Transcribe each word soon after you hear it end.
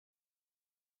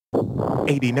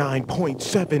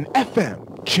89.7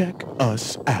 FM. Check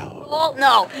us out. Well,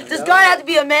 no. Does God have to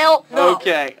be a male? No.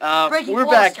 Okay, we're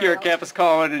back here at Campus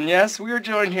Calling, and yes, we are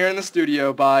joined here in the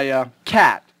studio by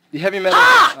Kat, the heavy metal.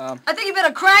 I think you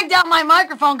better crank down my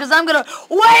microphone because I'm going to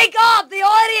wake up the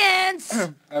audience.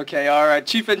 Okay, all right.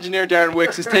 Chief Engineer Darren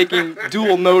Wicks is taking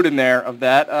dual note in there of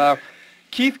that.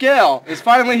 Keith Gale is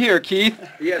finally here, Keith.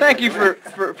 Yes, thank you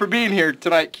for being here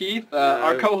tonight, Keith,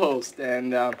 our co-host.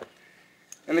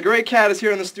 And the Great Kat is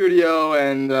here in the studio,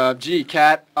 and gee,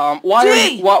 Kat,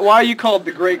 why are you called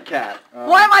the Great Kat?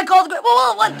 Why am I called the Great?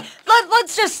 Well,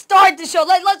 let's just start the show.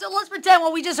 Let's pretend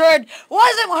what we just heard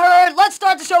wasn't heard. Let's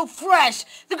start the show fresh.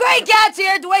 The Great Kat's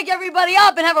here to wake everybody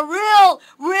up and have a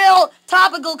real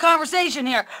topical conversation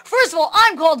here. First of all,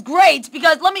 I'm called Great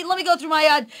because let me go through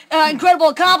my incredible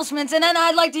accomplishments, and then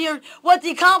I'd like to hear what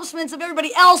the accomplishments of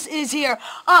everybody else is here.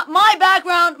 My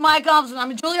background, my accomplishments.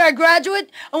 I'm a Juilliard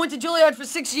graduate. I went to Juilliard for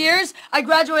 6 years. I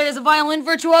graduated as a violin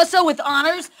virtuoso with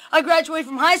honors. I graduated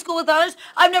from high school with honors.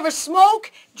 I've never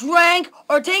smoked, drank,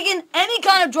 or taken any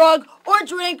kind of drug or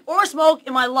drink or smoke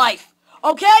in my life.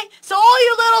 Okay? So all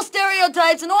your little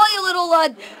stereotypes and all your little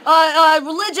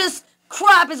religious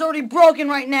crap is already broken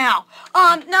right now.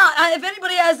 Now, if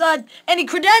anybody has any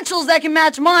credentials that can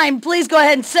match mine, please go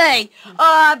ahead and say.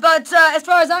 But as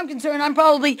far as I'm concerned, I'm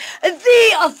probably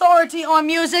the authority on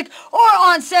music or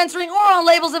on censoring or on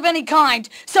labels of any kind.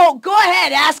 So go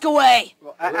ahead, ask away.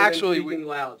 Well, actually,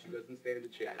 loud. She doesn't stand a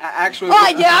chance. Actually,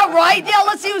 yeah, right. Yeah,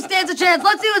 let's see who stands a chance.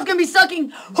 Let's see who's gonna be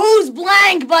sucking who's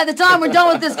blank by the time we're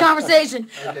done with this conversation.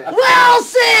 Okay. We'll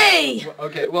see.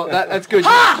 Okay, well that's good.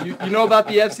 You know about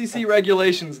the FCC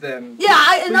regulations then?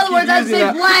 Yeah. In other words, I'd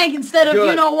say blank instead of good.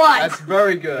 You know what. That's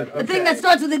very good. Okay. The thing that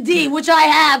starts with a D, which I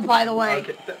have, by the way.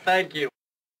 Okay. Thank you.